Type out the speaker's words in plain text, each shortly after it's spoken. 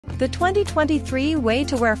The 2023 way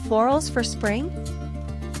to wear florals for spring?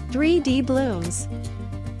 3D blooms.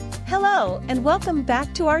 Hello and welcome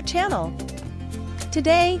back to our channel.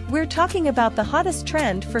 Today, we're talking about the hottest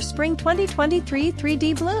trend for spring 2023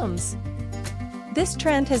 3D blooms. This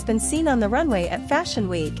trend has been seen on the runway at Fashion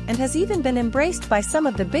Week and has even been embraced by some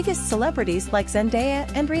of the biggest celebrities like Zendaya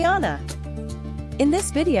and Rihanna. In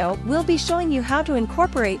this video, we'll be showing you how to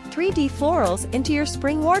incorporate 3D florals into your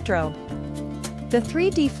spring wardrobe. The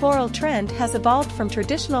 3D floral trend has evolved from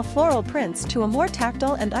traditional floral prints to a more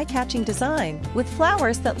tactile and eye-catching design, with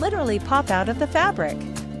flowers that literally pop out of the fabric.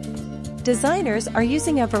 Designers are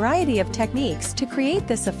using a variety of techniques to create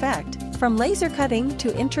this effect, from laser cutting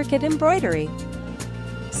to intricate embroidery.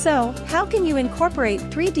 So, how can you incorporate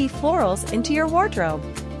 3D florals into your wardrobe?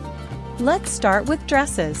 Let's start with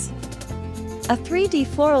dresses. A 3D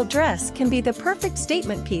floral dress can be the perfect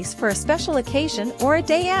statement piece for a special occasion or a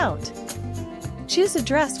day out. Choose a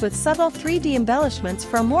dress with subtle 3D embellishments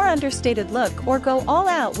for a more understated look, or go all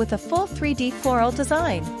out with a full 3D floral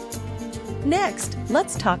design. Next,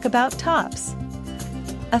 let's talk about tops.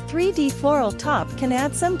 A 3D floral top can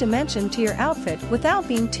add some dimension to your outfit without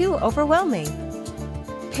being too overwhelming.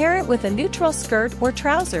 Pair it with a neutral skirt or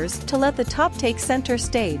trousers to let the top take center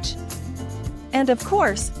stage. And of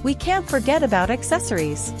course, we can't forget about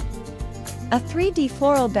accessories. A 3D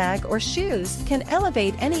floral bag or shoes can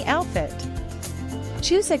elevate any outfit.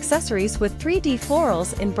 Choose accessories with 3D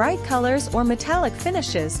florals in bright colors or metallic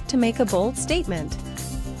finishes to make a bold statement.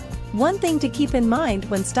 One thing to keep in mind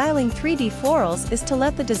when styling 3D florals is to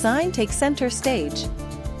let the design take center stage.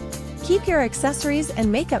 Keep your accessories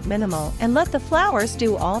and makeup minimal and let the flowers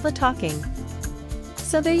do all the talking.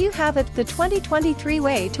 So there you have it, the 2023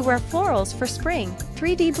 way to wear florals for spring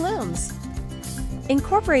 3D blooms.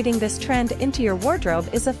 Incorporating this trend into your wardrobe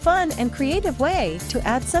is a fun and creative way to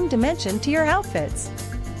add some dimension to your outfits.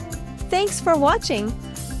 Thanks for watching!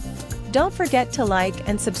 Don't forget to like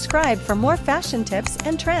and subscribe for more fashion tips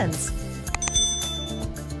and trends.